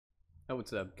Hey,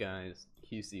 what's up, guys?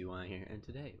 QCY here, and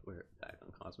today we're back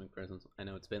on Cosmic Presence. I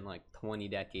know it's been like 20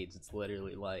 decades. It's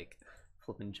literally like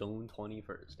flipping June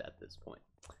 21st at this point.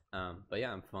 But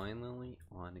yeah, I'm finally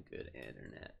on a good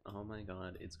internet. Oh my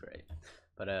god, it's great.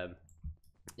 But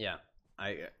yeah,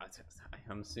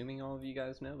 I'm assuming all of you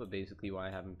guys know, but basically why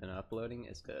I haven't been uploading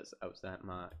is because I was at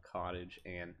my cottage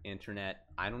and internet.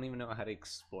 I don't even know how to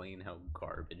explain how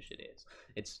garbage it is.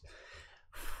 It's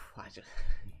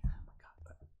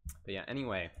But yeah,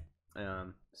 anyway,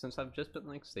 since I've just been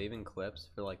like saving clips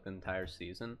for like the entire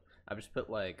season, I've just put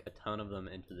like a ton of them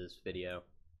into this video.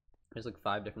 There's like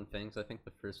 5 different things. I think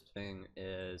the first thing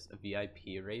is a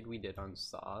VIP raid we did on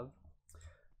Sov.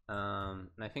 And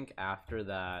I think after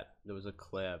that there was a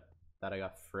clip that I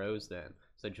got frozen,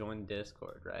 so I joined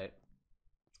Discord, right?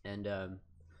 And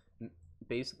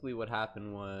basically what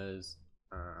happened was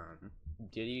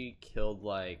Diddy killed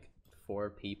like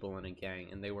 4 people in a gang,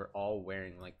 and they were all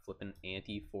wearing like flippin'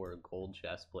 anti-4 gold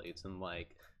chest plates and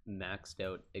like maxed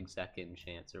out exec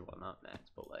enchants, or well, not max,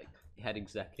 but like they had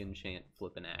exec enchant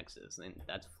flippin' axes, and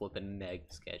that's flippin' mega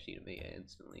sketchy to me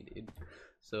instantly, dude.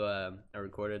 So I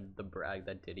recorded the brag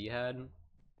that Diddy had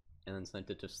and then sent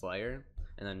it to Slayer,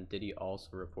 and then Diddy also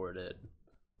reported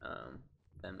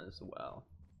them as well.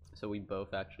 So we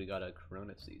both actually got a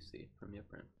Corona CC from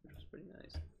Yiprin, which was pretty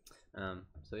nice.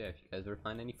 So yeah, if you guys ever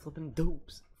find any flippin'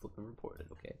 dopes, flippin' report it,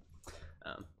 okay?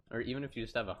 Or even if you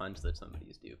just have a hunch that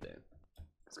somebody's duping.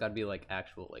 It's gotta be like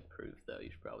actual like proof though, you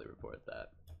should probably report that.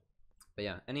 But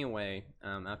yeah, anyway,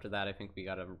 after that I think we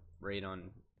got a raid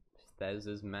on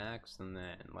Thez's max, and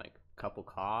then like a couple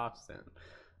KOTHs, and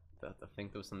I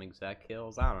think there was some exec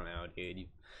kills. I don't know, dude.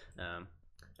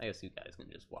 I guess you guys can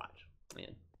just watch,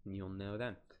 and you'll know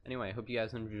then. Anyway, I hope you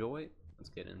guys enjoy. Let's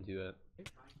get into it.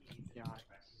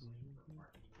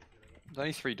 There's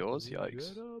only 3 doors,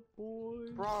 yikes. Up,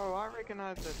 bro, I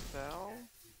recognize the cell.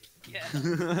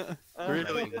 Yeah.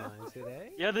 Really?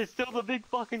 Yeah, there's still the big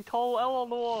fucking tall L on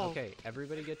the wall. Okay,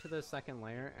 everybody get to the second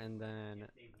layer, and then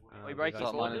We break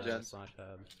Start mining, forges? gents. slash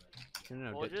hub.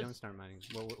 No, Forges? don't start mining.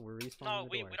 Well, we're respawning No, the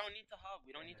we doors. don't need to hub.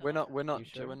 We don't need to We're hub. not, we're not, You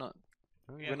sure? we're not,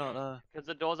 Okay. we're not, Because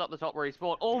the door's up the top where he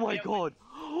spawned. Oh my Yeah, god!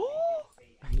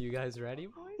 You guys ready,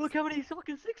 boys? Look how many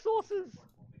fucking 6 sources!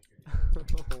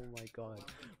 Oh my god.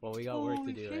 Well, we got work to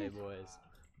Holy do, shit. eh, boys?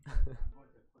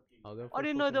 I'll go. I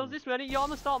didn't know there was this many. Yo, I'm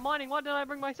gonna start mining. Why didn't I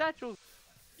bring my satchels?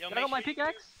 Yo, Can I got my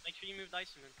pickaxe? Make sure you move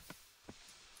dice, man.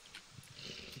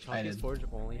 Chalky's Forge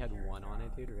only had 1 on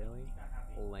it, dude. Really?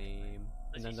 Lame.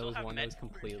 And Does he then there still was have one that was med?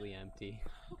 completely empty.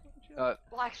 Black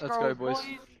let's scrolls, go, boys.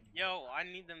 Yo, I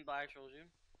need them black trolls, dude.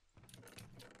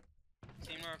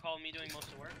 Seem to recall me doing most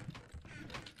of the work.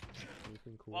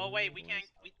 Anything cool? Well, wait, we boys? can't.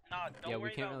 Don't Yeah,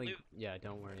 worry we can't about really. loot. Yeah,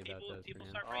 don't worry about those. People for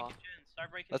start now. breaking gens.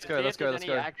 Start breaking Let's gens. go, See let's if go, there's let's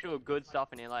any go. actual good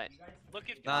stuff in here, like Look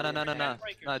if Nah, there's nah, nah, gen nah.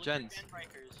 breakers, Nah, look for gens. gen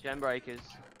breakers. gen breakers.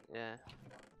 Yeah.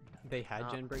 They had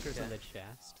Oh, gen breakers yeah. in the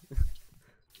chest.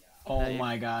 Oh Yeah.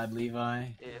 my god, Levi.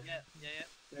 Yeah.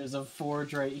 There's a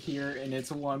forge right here, and it's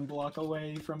 1 block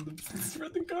away from the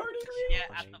from the garden. Yeah,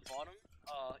 at the bottom.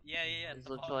 Yeah. At It's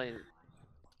the bottom. literally.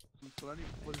 Only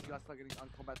was you guys start getting on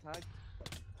combat tag?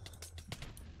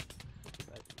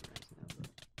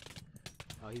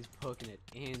 Oh, he's poking it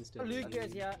instantly.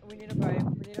 Lucas, yeah, we need a boat.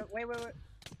 We need a. Wait.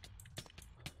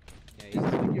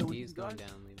 Yeah, we he's can going go.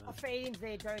 down, Levi. Oh, fade in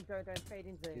there. Don't fade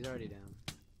in there. He's already down.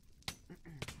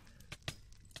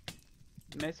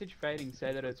 Message fading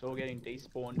say that it's all getting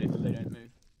despawned if they don't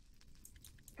move.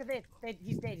 Look at that.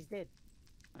 He's dead.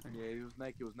 Yeah, he was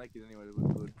naked anyway, it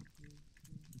was good.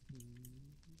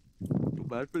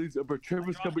 Bad feelings, but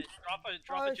Trevor's Drop coming. it.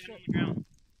 Drop Oh, a gen shit. on the ground.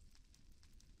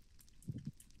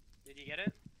 Did you get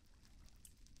it?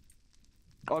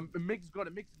 Mig's got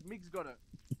it, Mig's got it.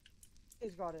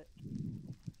 He's got it.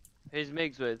 Who's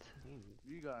Migs with?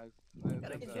 You guys.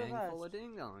 Got a It's gang reversed. full of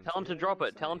ding-dongs. Tell him to drop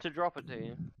it. Tell him to drop it to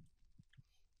you.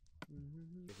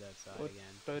 Here's that side What again.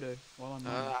 photo? While I'm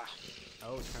on.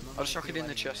 Oh, Tremor I'll chuck might it be in the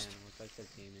letting him chest. in. Looks like they're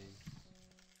teaming.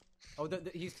 Oh,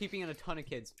 he's TPing in a ton of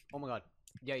kids. Oh my god.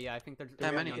 Yeah, I think they're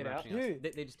How many? rushing Get us.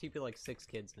 out. They just TP like 6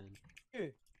 kids in.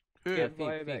 Who? Get Feet,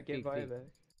 via feet, back, get feet, via feet. back.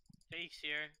 Fakes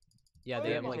here. Yeah, Oh, they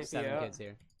yeah, have we like TP 7 out. kids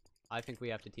here. I think we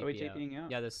have to Are we TP out. TPing out?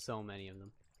 Yeah, there's so many of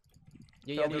them.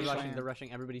 Yeah, Tell they're me rushing. when. They're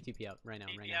rushing. Everybody TP out right now.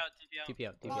 TP Right now. out. TP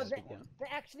out. TP Oh, out. TP out. they're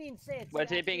actually in sets. We're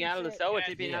TPing out of the cell. We're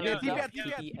TPing out Yeah, of the TP cell. out,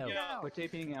 TP out, TP out. We're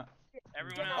TPing out.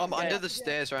 Everyone Yeah. else. I'm Yeah. under the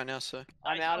stairs right now, so.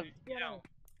 I'm out of. Yeah.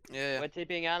 Yeah. We're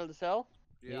TPing out of the cell.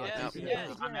 Yeah, Yeah, TP yeah.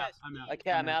 out. I'm out.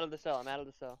 Okay, I'm out of the cell. I'm out of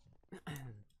the cell.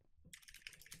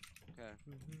 Okay.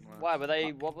 Why were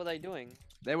they? What were they doing?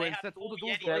 They were They in have sets, all the full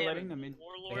doors Yeti were They're there. letting them in.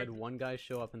 They had Warlord. one guy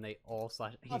show up and they all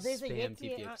slash. He Oh, there's a spam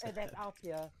Yeti TP. that's out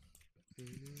here.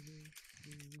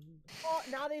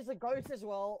 now there's a ghost as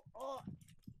well. Oh,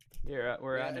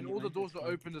 We're Yeah, out. and all the doors were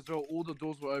open as well. All the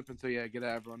doors were open, so yeah, get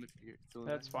out, everyone. If you're still in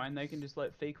That's fine. They can just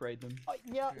let fake raid them.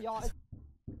 yeah, yeah.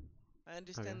 I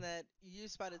understand that you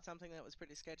spotted something that was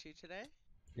pretty sketchy today,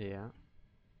 Yeah.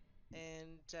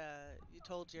 and you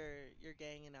told your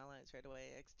gang and allies right away,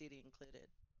 XDD included.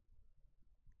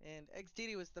 And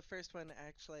XDD was the first one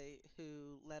actually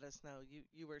who let us know.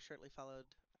 You were shortly followed.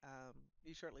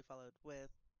 You shortly followed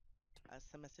with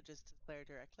some messages to the player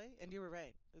directly, and you were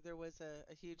right. There was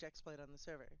a huge exploit on the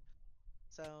server.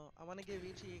 So I want to give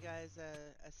each of you guys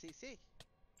a CC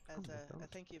as a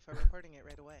thank you for reporting it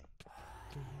right away.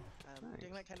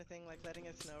 Doing that kind of thing, like letting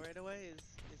us know right away, is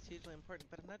hugely important.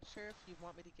 But I'm not sure if you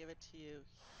want me to give it to you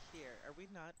here. Are we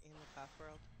not in the KOTH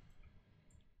world?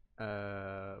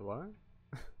 What?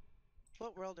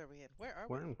 What world are we in? Where are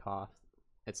We're we? in KOTH.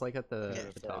 It's like at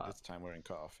the top. This time we're in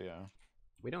KOTH, yeah.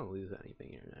 We don't lose anything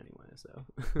here anyway, so.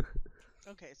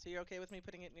 Okay, so you're okay with me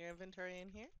putting it in your inventory in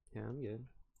here? Yeah, I'm good.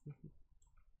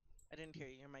 I didn't hear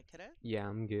you. Your mic cut out? Yeah,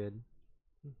 I'm good.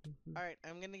 Alright,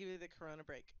 I'm gonna give you the Corona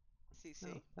break. CC.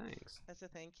 Oh, thanks. As a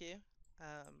thank you.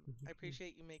 I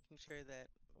appreciate you making sure that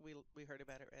we heard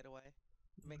about it right away.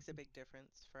 It makes a big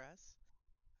difference for us.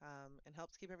 And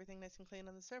helps keep everything nice and clean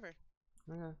on the server.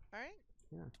 Okay. Alright?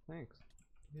 Yeah, thanks.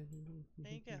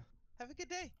 There you go. Have a good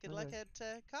day. Good luck at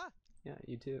KOTH. Yeah,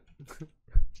 you too.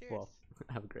 Cheers. Well,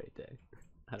 have a great day.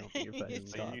 I don't think you're fighting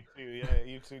So KOTH. you too, yeah,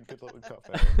 you too. Good luck with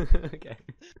KOTH. Okay.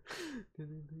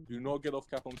 Do not get off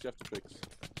cap unless you have to fix.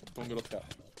 Don't get off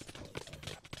cap.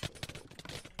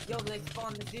 Yo, they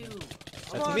spawned the zoo.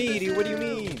 That's me, dude. What do you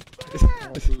mean?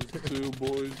 Two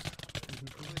boys.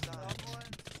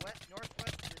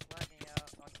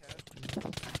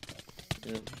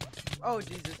 Yeah. Oh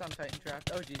Jesus, I'm Titan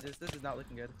trapped. Oh Jesus, this is not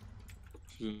looking good.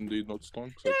 This is indeed not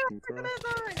stunk, so concur.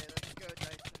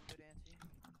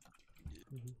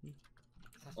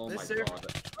 Oh This my server- god.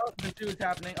 Oh, the zoo is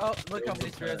happening. Oh, look how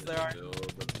many spirits there are.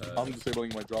 I'm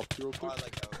disabling my drop real quick.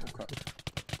 Okay.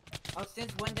 Oh,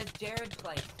 since when does Jared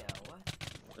play still?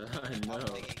 I know.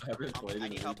 I haven't played in a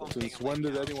week. Since when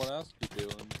did anyone ask you,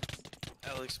 Galen?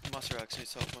 Alex, Master Alex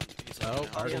needs help.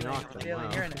 Oh, already knocked them. Galen,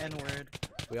 Wow. you're an N-word.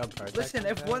 We have card Listen,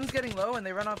 tech if one's getting low and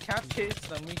they run off cap, chase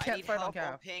them. We can't fight on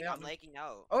cap. Ping, Yeah. I'm lagging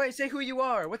out. Oh wait, say who you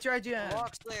are. What's your IGN?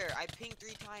 Rockslayer, I pinged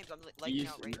 3 times. I'm lagging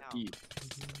East out right and now. east.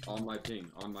 On my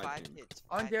ping. On my 5 ping. hits.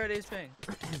 On Jared A's ping.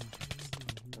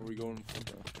 Are we going for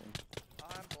that?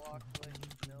 I'm blocked.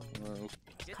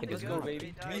 Let's go,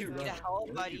 baby. Get a hell,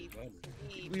 buddy.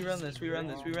 We run this. We run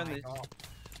this. We run this.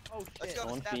 Oh Let's shit.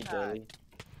 go to step back.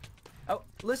 Oh,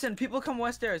 listen, people come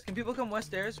west stairs. Can people come west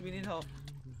stairs? We need help.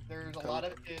 There's a lot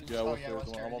of kids. Yeah, Oh west yeah, stairs,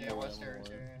 west I'm on stairs. Yeah, the way, west I'm on the stairs.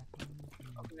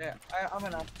 way. Yeah. Yeah, I'm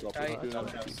gonna. Drop I- it.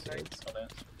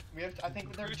 We have. I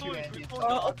think there are 2 Andes.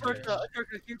 Oh, Turka,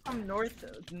 you come north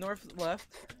left. North Oh,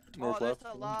 left.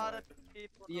 there's a lot of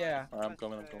people. Yeah. Alright, I'm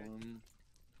coming.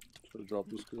 Should have dropped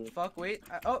this good. Fuck, wait.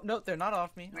 Oh, no, they're not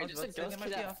off me. I was Wait, about to say they might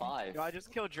be off me. Yo, I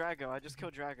just killed Drago.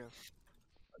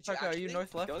 Turka, are you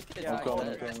north left? I'm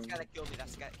coming. That's gotta kill me.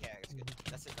 That's gotta. Yeah, it's good.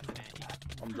 That's it. That's an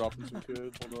anti. I'm dropping some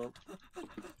kids. Hold up.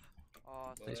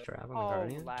 Oh, Nice trap on the oh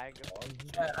Guardian. lag.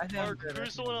 Yeah, I think.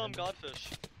 Who's the one on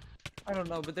Godfish? I don't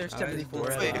know, but there's Alright, 74.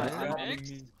 we're Wait, at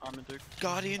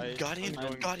Guardian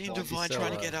I'm Divine so,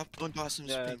 trying to get up on Boston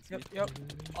speed. Yep.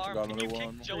 I got Can you another kick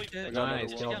one. Joey? I got another Nice,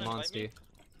 one. killed Can you Monsty.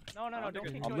 No, don't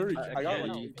kick I'm Joey. very. I got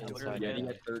like. Yeti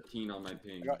had 13 on my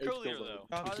ping. I got 8 Earlier, kills.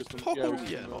 though. It's just Oh, yeah, we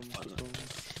yeah, just- not fun.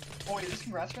 Oh wait, is this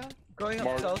Nebraska? Going up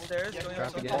Mark. south stairs. Going up Trap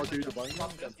south again. Mark, stairs. you the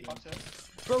button?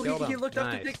 Bro, Killed he him. looked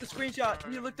up to Nice. take the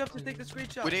screenshot. He looked up to take the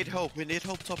screenshot. We need help. We need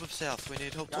help top of south. We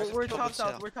need help. We're top top of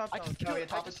south. We're top south. No, yeah,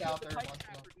 top of south. There's one.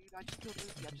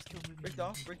 Bricked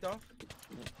off. Bricked off.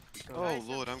 Oh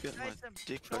lord, I'm getting my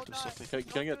dick focused off me.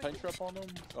 Can I get a tank trap on him?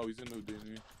 Oh, he's in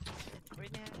Houdini.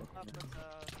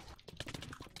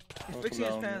 He's I'll fixing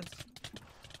his come down. pants.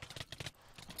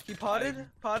 He potted.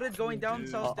 Potted going down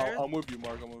south stairs. I'm with you,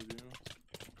 Mark. I'm with you.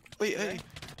 Wait, hey.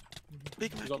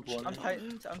 Big He's Mac. on 20. I'm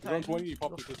tightened. I'm He's on tightened. 20. He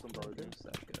popped the system already.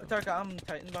 Tarka, I'm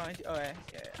tightened behind you. Oh yeah,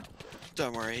 yeah.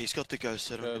 Don't worry, he's got the ghost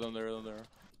set Yeah, on. down there.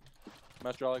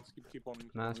 Master Alex, keep on.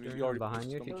 Master, You already behind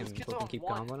popped you. the If you system. can keep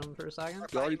comboing him for a second.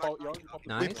 You already popped the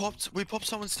Nice. We popped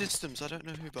someone's systems. I don't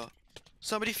know who, but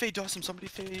somebody feed Dyson. Somebody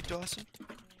feed Dyson.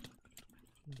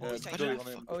 Yeah, he's Billy tight.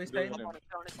 on him. Oh, he's Billy tight. on him.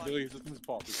 Billy, his system's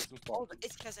popped. His system's Oh, popped.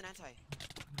 it's because an anti.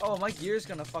 Oh, my gear's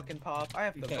gonna fucking pop. I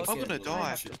have to. I'm fucking- gonna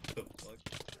die.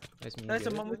 Nice move, That's a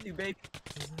Jared. moment with you, babe.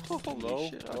 Hello?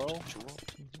 Shit, Hello?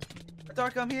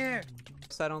 Tarka, I'm here.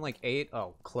 Set on like 8.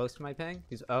 Oh, close to my ping.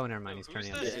 He's. Oh, never mind. He's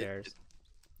turning up the this? stairs.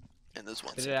 And there's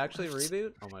one. Did it actually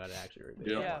reboot? Oh my god, it actually rebooted.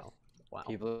 Yeah. Wow. Wow.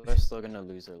 People are still gonna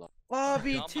lose their life.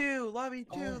 Lobby 2, lobby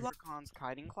 2. Con's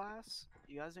kiting class.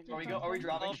 You guys didn't. Are we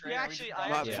dropping straight? Actually, I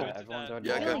Not Yeah, full. everyone's already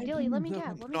Yeah, dead. go. Dilly, let me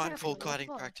cap. Not full kiting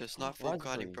practice. Not full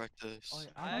kiting Raspberry. practice.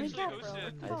 I actually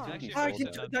hosted. I think you Hi,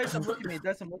 sold it. Dyson, look at me.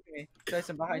 Dyson, look at me.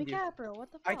 Dyson, behind you. Cap, bro.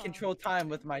 What the fuck? I control time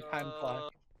with my time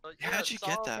clock. How'd you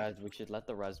get that? Guys, we should let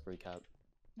the raspberry cap.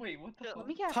 Wait, what the Let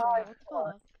me cap, Time bro. What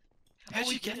the fuck?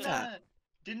 How'd you get that?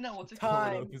 Didn't know what's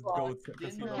Time clock.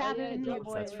 We're capping here,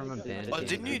 boys. That's from a bandit. Oh,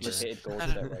 didn't you just? Hit gold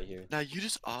No, right here. no, you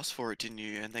just asked for it, didn't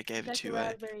you? And they gave it That's to the you.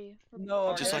 raspberry.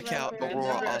 No, Just like how raspberry.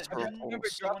 Aurora asked for a remember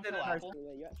pulse. dropped it in high school.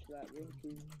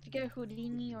 To get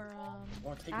Houdini or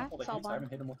axe, I'll buy.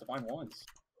 hit him with divine wands.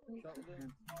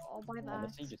 I'll buy the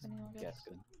Honestly, axe. just depending on guess guess.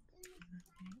 good.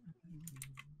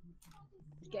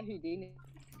 Get Houdini.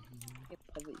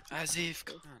 As if,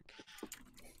 come on.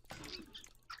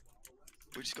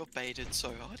 We just got baited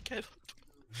so hard, Caleb.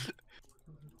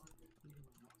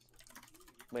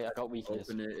 Wait, I got weakness.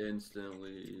 Open it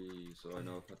instantly, so I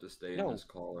know if I have to stay No. in this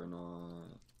call or not.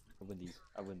 I win these.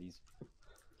 I win these.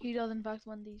 He does in fact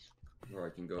win these. Or I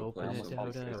can go Open play it, some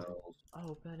Dodo. spells.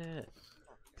 Open it.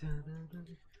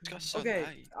 Got so Okay,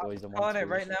 late. Boys, I'm calling on it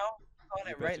right two. now.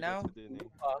 Calling it right now.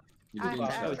 You Axe, didn't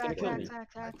axe, know it's gonna axe, kill me. axe,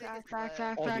 axe, axe, axe,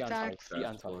 axe, Oh, the axe, anti. axe, The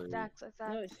anti. axe, axe, No,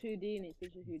 axe. it's Houdini.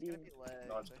 It's Houdini.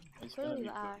 Clearly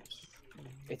the axe.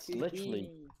 It's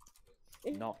literally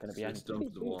not gonna be It's anything.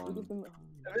 dump the wand.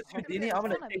 If it's Houdini, I'm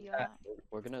gonna take that.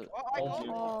 We're gonna.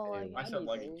 Oh, I said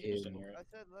like in here.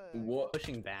 What?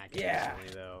 Pushing back. Yeah.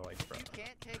 Instantly, though, like bro. You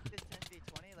can't take the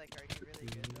 10v20. Like, are you really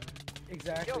good though?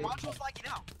 Exactly. Yo, Module's lagging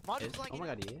out. Module's lagging Oh my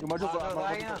god,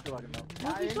 yeah.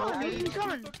 Wolfie's gone. Wolfie's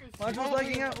gone. Module's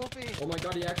lagging out. Oh my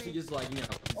god, he actually is lagging out.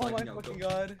 He's Oh my lagging out. fucking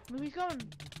god. Wolfie's gone.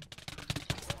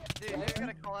 Dude, they're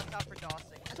gonna call us out for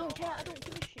dossing. I don't care. I don't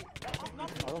give a shit.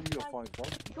 I don't give a fuck.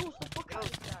 Yo, the fuck out.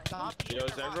 Stop being Yo, in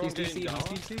is their everyone box. getting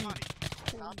down?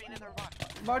 Stop being in their box.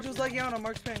 Module's lagging out on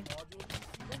Mark's ping.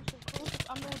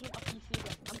 I'm going to do a PC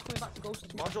again. I'm coming back to Ghost.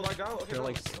 Module like out. Okay, They're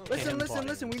like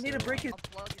Listen. We need to break it.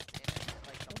 Unplug his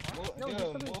internet. No, he's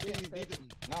coming to this.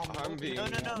 I'm being. No.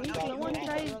 Someone's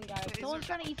trying. UK's Someone's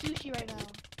trying to eat sushi right now.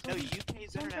 No,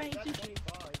 UK's Someone's trying internet. to eat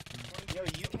sushi. Yo,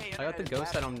 UK internet. I got the is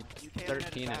ghost set on lagging. UK internet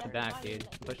 13 is at lagging. back, dude.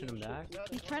 Pushing him back.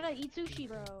 He's trying to eat sushi,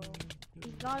 bro.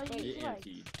 He's not Get eating legs.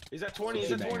 anti. He's at 20.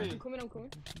 He's at 20. I'm coming. UK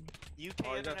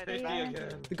Oh, he's at internet 50 is lagging.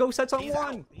 again. The ghost set's on He's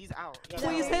one. out. He's out.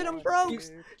 Please hit him, bro.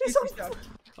 He's on.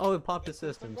 Oh, it popped the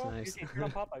systems. Nice. Turn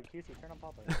on Popeye. QC, turn on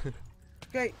Popeye.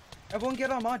 Okay, everyone get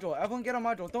on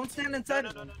module. Don't stand inside.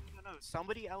 No.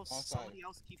 Somebody else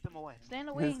keep them away. Stand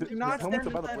away. Do not stand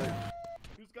inside.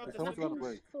 Who's got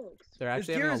the They're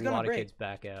actually gear is having a gonna lot of break. kids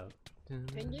back out.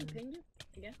 Ping you.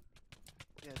 Again.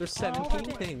 There's Oh,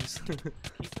 17 things. Keep them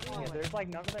Yeah, away. there's like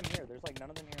none of them here. There's like none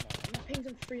of them here now. My ping's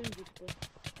on 300. Bro.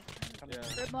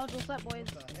 Third module set, boys.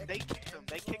 They kicked them.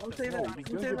 They kicked Don't them. say that.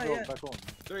 Don't say that yet.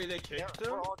 Three, they kicked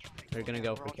him? They're gonna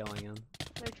go for killing him.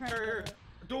 They're trying Here. to.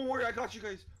 Don't worry, I got you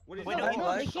guys. What is Wait, that? No,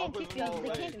 they Like, can't kick them. They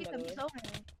Wait. can't kick them. It's over.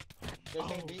 They're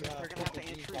gonna have to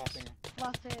end troops.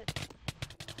 Last hit.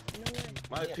 No way.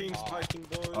 My ping's spiking,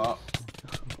 boys.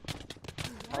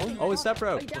 Oh, it's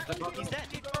Sepro. He's dead.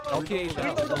 Okay, he's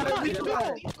out.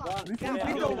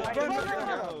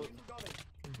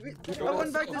 I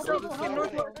went back to south.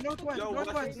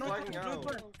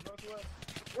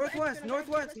 Northwest.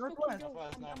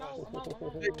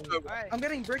 I'm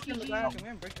getting bricked in the back.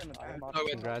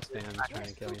 Congrats, fam. Trying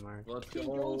to kill you, Mark. Let's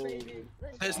go.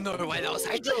 There's no way that was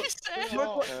actually said.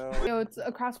 Yo, it's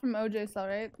across from OJ cell,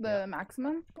 right? The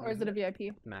maximum? Or is it a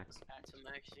VIP? Max. That's a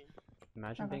maxi.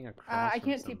 Imagine Okay. being across. I from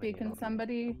can't somebody TP. Can else.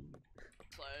 somebody.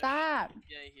 Slash. Stop!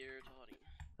 Yeah, here, Toddy.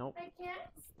 Nope.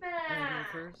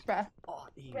 Bruh. Oh,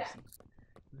 easy.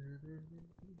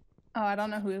 Oh, I don't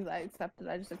know whose I accepted.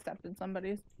 I just accepted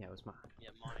somebody's. Yeah, it was mine. Yeah,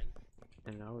 mine.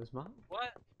 And that was mine.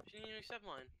 What? She didn't even accept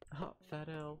mine. Oh, fat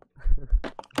L.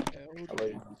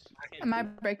 Am I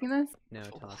breaking this? No,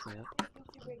 tossing it.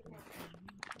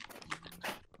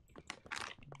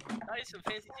 Nice, some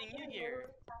fancy seeing you here.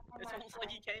 It's almost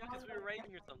like you came because we were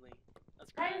raiding or something.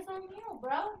 That's great.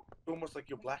 It's almost like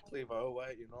your black cleaver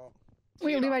away, you know.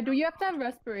 Wait, Levi, do you have to have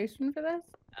respiration for this?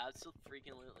 Absolutely.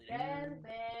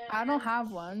 I don't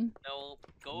have one. No, Me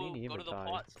go neither, to the Ty.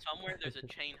 pot somewhere. There's a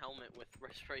chain helmet with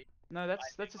respiration. No,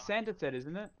 that's a Santa set,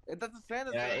 isn't it? That's a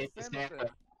Santa. Yeah, set, it's Santa Santa.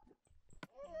 set.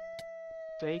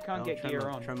 So he can't No, get gear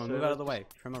on. Tremor, so move out of the way.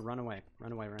 Tremor, run away.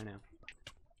 Run away right now.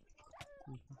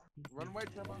 Run away,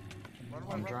 Trevor. Run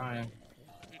away. I'm trying.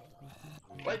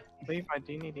 What? Levi,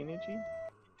 do you need energy?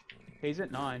 He's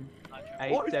at 9. Oh, 8,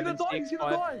 he's 7, gonna die, 6, he's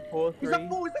gonna 5, die. 4, He's 3, at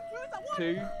 4, he's at 4, he's at 1.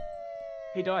 2.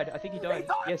 He died. I think he died.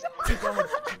 Yes, he died.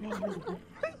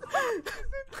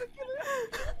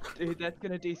 Dude, that's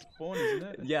gonna despawn, isn't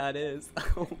it? Yeah, it is.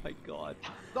 Oh my god.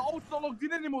 The ult's not logged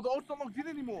in anymore. The ult's not logged in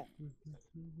anymore.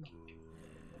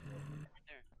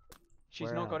 She's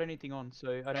Where not at? got anything on,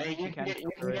 so I don't think she can.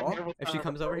 If she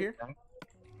comes over here?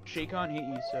 She can't hit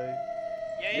you, so.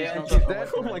 Yeah, she's she's not dead.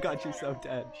 Oh my god, she's so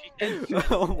dead. She's dead.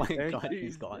 Oh my god,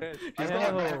 he's gone. She's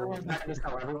Everyone's gone. everyone's out of the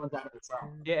cell. Everyone's out of the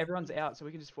cell. Yeah, everyone's out, so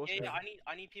we can just force Yeah, her.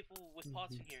 I need people with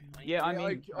pots in here. Yeah, I Yeah,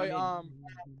 mean, I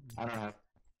I don't have.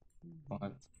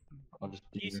 I'll just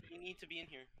be You, here. you need to be in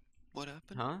here. What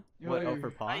happened? Huh? What? Oh, for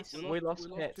pause? we lost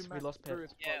pets. We lost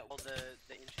pets. Yeah, well the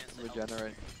enchants that help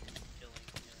regenerate. killing.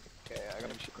 Yeah. Okay, I got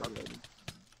a carpenter.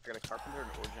 I got a carpenter and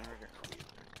an ore generator.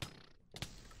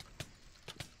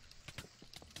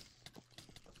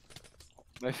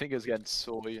 My finger's getting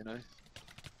sore, you know.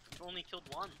 You've only killed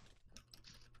one.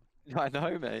 I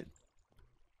know, mate.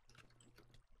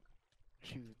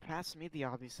 Shoot, pass me the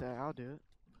obby set. I'll do it.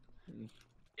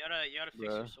 You gotta fix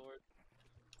your sword.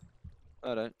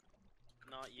 I don't.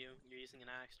 Not you. You're using an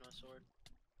axe, not a sword.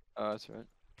 Oh, that's right.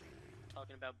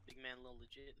 Talking about big man, little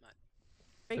legit, mate.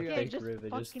 The Yeah, fake just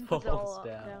rivet just fucking put it all falls up,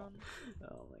 down.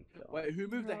 Oh my god. Wait, who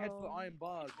moved the head to the No. iron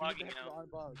bars? Who moved the head to the iron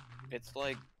bars? It's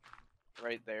like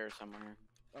right there somewhere.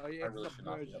 Oh yeah, it's really should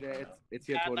not be submerged. up Yeah, there. it's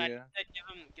here, But Tony. Yeah.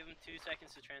 give him 2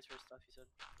 seconds to transfer stuff. He said.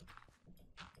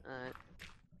 Alright.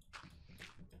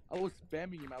 I was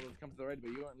spamming you, Mallow, to come to the raid, but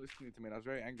you weren't listening to me, and I was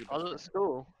very angry. I was about at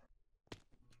school.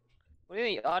 What do you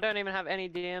mean? I don't even have any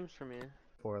DMs from you.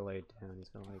 Poor laid down, he's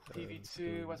gonna like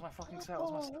TV2, where's my fucking set?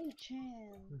 Where's my set? Oh, wait,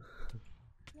 Chan.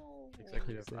 No.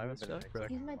 Executive, I haven't been an stuff, bro.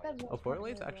 He's my bed. Oh, Poor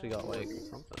laid's actually got like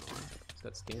something on. He's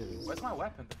got skins. Where's my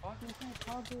weapon? The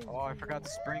fuck? Oh, I forgot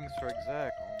springs for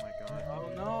exec. Oh my god. Oh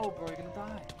no, bro, you're gonna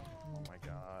die. Oh my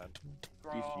god.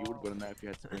 You would have gotten that if you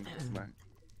had springs, man.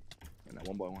 And that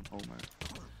 1x1. Oh man.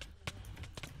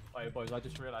 Wait, boys, I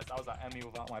just realized I was at Emmy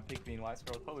without my pig bean white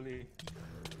scroll. Holy.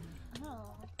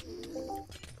 Oh.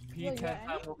 P10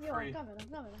 level Yo, 3. I'm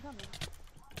coming.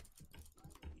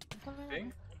 I'm coming.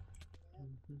 Thing?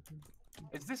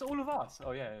 Is this all of us?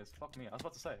 Oh yeah, it's fuck me. I was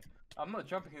about to say. I'm not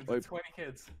jumping into Wait. 20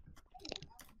 kids.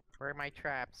 Where are my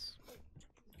traps?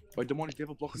 Wait, demonic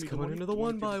devil blocking He's me. coming into the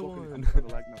Demonic 1 by devil's blocking me. 1. I'm kinda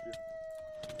lagging up here.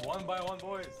 1 by 1,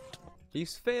 boys.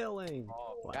 He's failing.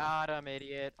 Oh, Wow. Got him,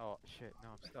 idiot. Oh shit, no,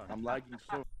 I'm stuck. I'm lagging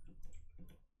so.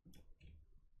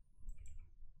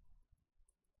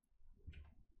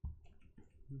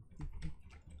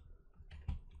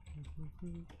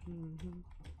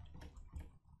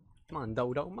 Come on,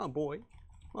 Dodo, my boy,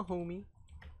 my homie.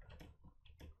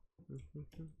 How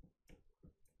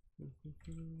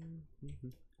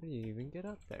do you even get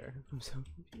up there? I'm so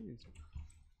confused.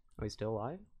 Oh, he's still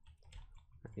alive?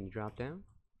 Can you drop down?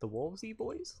 The Wolvesy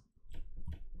boys?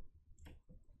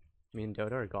 Me and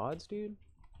Dodo are gods, dude?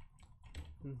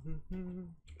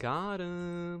 Got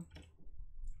him!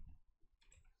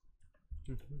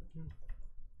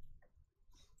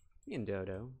 Me and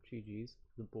Dodo, GG's,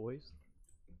 the boys.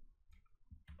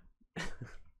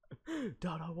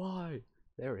 Dodo, why?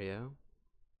 There we go.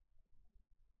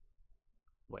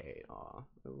 Wait, aw,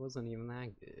 it wasn't even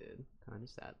that good. Kinda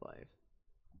sad life.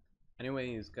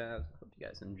 Anyways, guys, hope you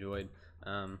guys enjoyed.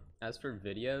 As for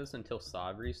videos, until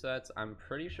Sob resets, I'm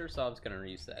pretty sure Sob's gonna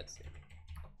reset soon.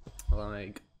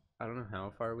 Like, I don't know how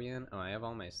far we in. Oh, I have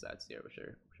all my sets here, which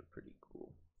are pretty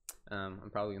cool. I'm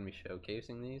probably gonna be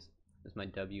showcasing these. This is my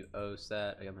WO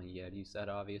set. I got my Yeti set,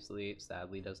 obviously. It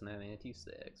sadly doesn't have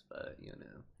anti-6, but you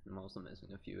know, I'm also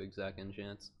missing a few exec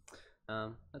enchants.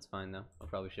 That's fine though. I'll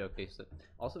probably showcase it.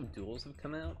 Also, duels have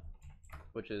come out,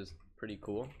 which is pretty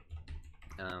cool.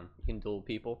 You can duel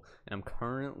people, and I'm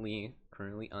currently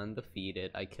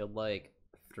undefeated. I killed like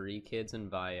 3 kids in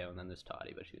Bio, and then there's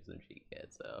Toddy, but she was a G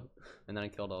kid, so. And then I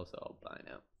killed also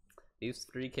Albino. These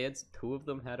 3 kids, 2 of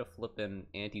them had a flippin'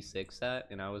 anti-6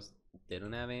 set, and I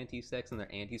didn't have anti-6, and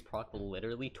their antis proc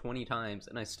literally 20 times,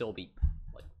 and I still beat,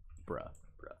 like, bruh.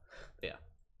 But yeah.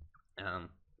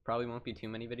 Probably won't be too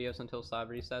many videos until Sob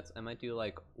resets. I might do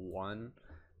like 1,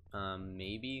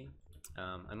 maybe.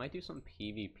 I might do some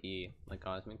PvP, like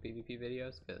cosmic PvP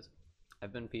videos, because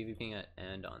I've been PvPing at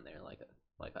End on there like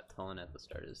a ton at the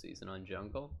start of the season on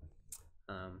Jungle.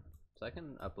 So I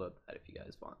can upload that if you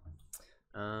guys want.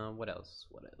 What else?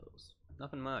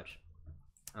 Nothing much.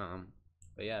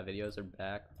 But yeah, videos are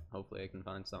back. Hopefully I can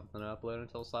find something to upload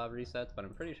until Sob resets, but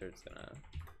I'm pretty sure it's gonna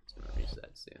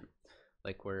reset soon.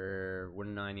 Like we're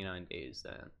 99 days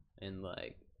then, and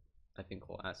like I think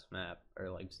last map or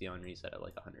like Xeon reset at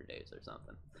like 100 days or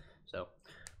something. So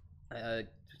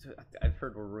I've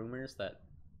heard rumors that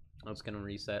it's gonna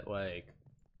reset like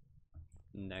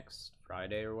next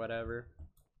Friday or whatever.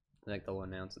 I think they'll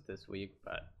announce it this week,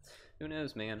 but who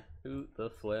knows, man? Who the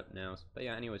flip knows? But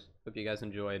yeah, anyways, hope you guys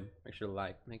enjoyed. Make sure to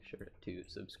like, make sure to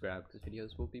subscribe, because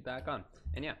videos will be back on.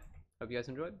 And yeah, hope you guys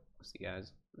enjoyed. We'll see you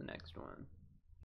guys in the next one.